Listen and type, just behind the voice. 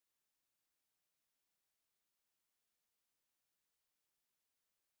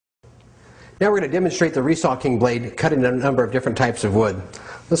Now we're going to demonstrate the Resaw King Blade cutting a number of different types of wood.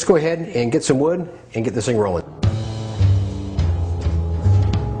 Let's go ahead and get some wood and get this thing rolling.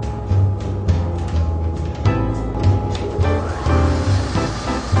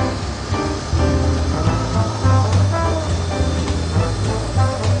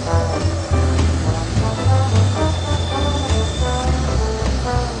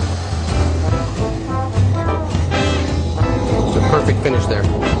 It's a perfect finish there.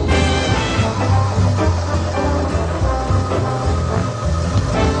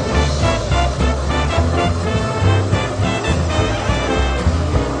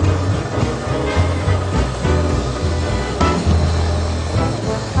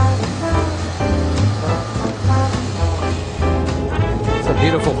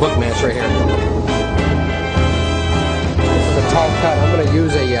 Beautiful book match right here. This is a tall cut. I'm going to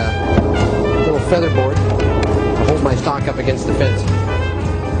use a little feather board to hold my stock up against the fence.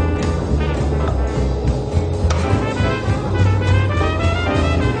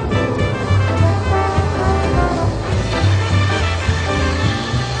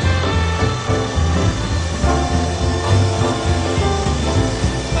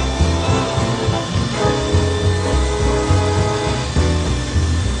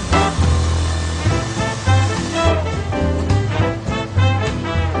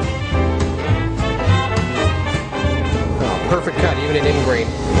 Perfect cut, even in ingrain.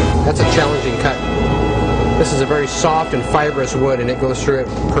 That's a challenging cut. This is a very soft and fibrous wood, and it goes through it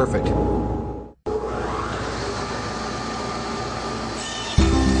perfect.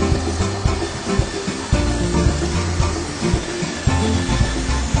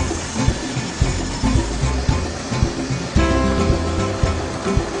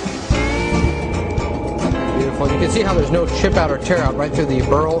 Beautiful. You can see how there's no chip out or tear out right through the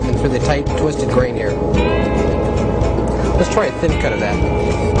burl and through the tight, twisted grain here. Let's try a thin cut of that.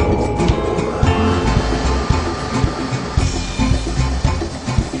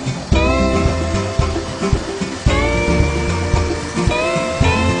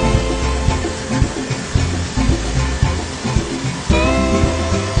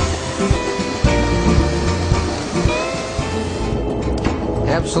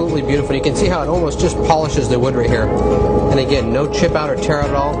 Absolutely beautiful. You can see how it almost just polishes the wood right here. And again, no chip out or tear out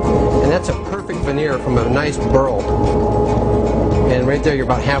at all. And that's a perfect veneer from a nice burl. And right there, you're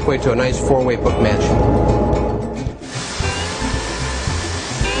about halfway to a nice four-way book match.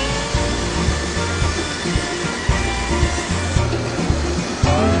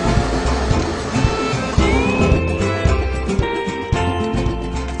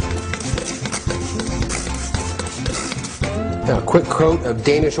 Now, a quick coat of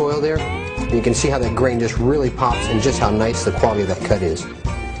Danish oil there. And you can see how that grain just really pops and just how nice the quality of that cut is.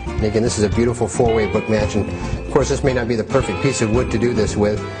 And again, this is a beautiful four-way book match, and of course this may not be the perfect piece of wood to do this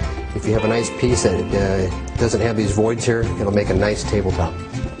with. If you have a nice piece that doesn't have these voids here, it'll make a nice tabletop.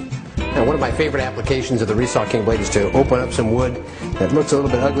 Now, one of my favorite applications of the Resaw King Blade is to open up some wood that looks a little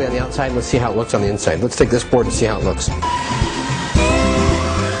bit ugly on the outside. Let's see how it looks on the inside. Let's take this board and see how it looks.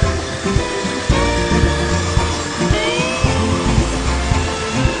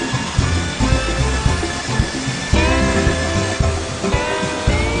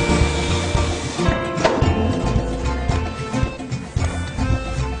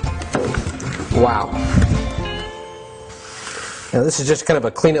 Wow. Now this is just kind of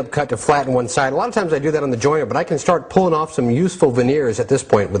a cleanup cut to flatten one side. A lot of times I do that on the joiner, but I can start pulling off some useful veneers at this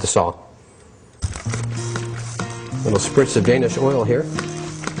point with the saw. Little spritz of Danish oil here.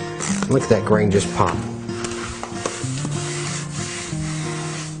 Look at that grain just pop.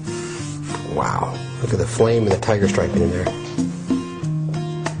 Wow. Look at the flame and the tiger striping in there.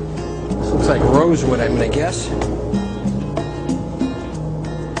 This looks like rosewood, I'm going to guess.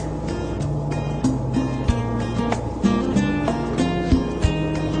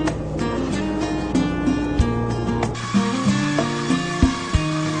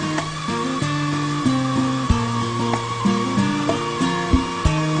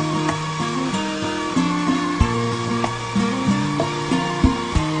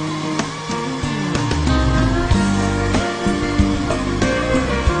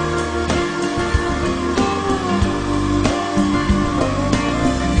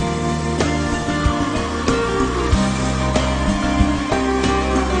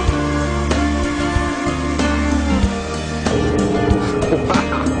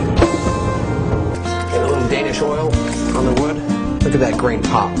 Oil on the wood. Look at that grain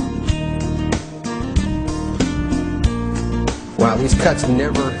pop. Wow, these cuts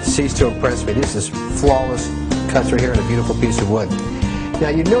never cease to impress me. This is flawless cuts right here on a beautiful piece of wood. Now,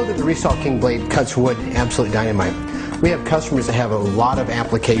 you know that the Resaw King Blade cuts wood absolutely dynamite. We have customers that have a lot of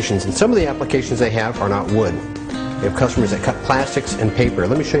applications, and some of the applications they have are not wood. We have customers that cut plastics and paper.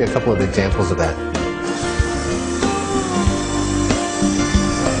 Let me show you a couple of examples of that.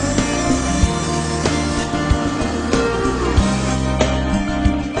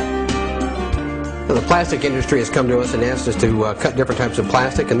 Now, the plastic industry has come to us and asked us to cut different types of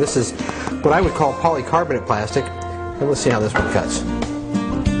plastic, and this is what I would call polycarbonate plastic. And let's see how this one cuts.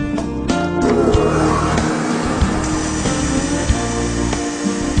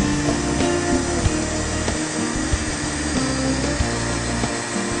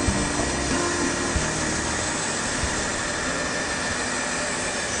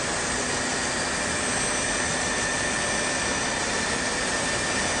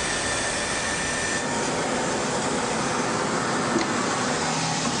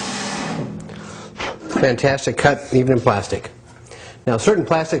 Fantastic cut, even in plastic. Now, certain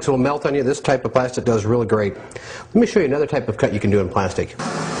plastics will melt on you. This type of plastic does really great. Let me show you another type of cut you can do in plastic.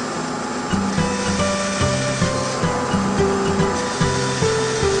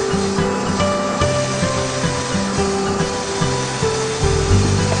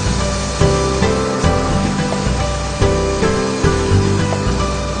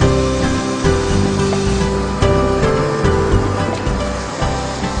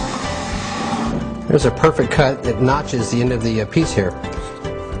 There's a perfect cut that notches the end of the piece here.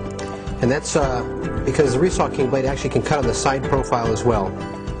 And that's because the Resaw King Blade actually can cut on the side profile as well,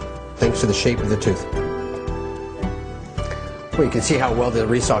 thanks to the shape of the tooth. Well, you can see how well the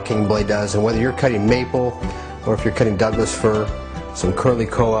Resaw King Blade does, and whether you're cutting maple or if you're cutting Douglas fir, some curly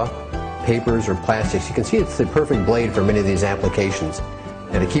koa, papers, or plastics, you can see it's the perfect blade for many of these applications.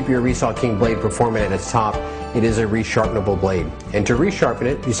 Now, to keep your Resaw King Blade performing at its top, it is a resharpenable blade. And to resharpen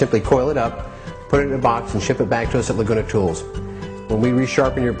it, you simply coil it up, put it in a box, and ship it back to us at Laguna Tools. When we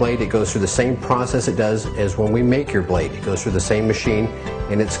resharpen your blade, it goes through the same process it does as when we make your blade. It goes through the same machine,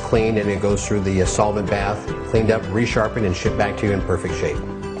 and it's cleaned, and it goes through the solvent bath, cleaned up, resharpened, and shipped back to you in perfect shape.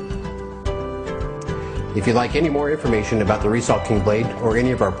 If you'd like any more information about the Resaw King Blade or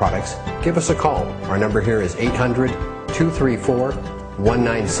any of our products, give us a call. Our number here is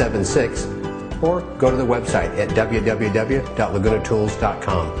 800-234-1976, or go to the website at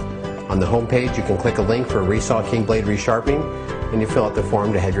www.lagunatools.com. On the home page, you can click a link for Resaw King Blade resharpening, and you fill out the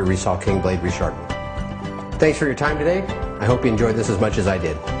form to have your Resaw King Blade resharpened. Thanks for your time today. I hope you enjoyed this as much as I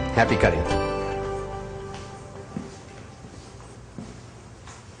did. Happy cutting.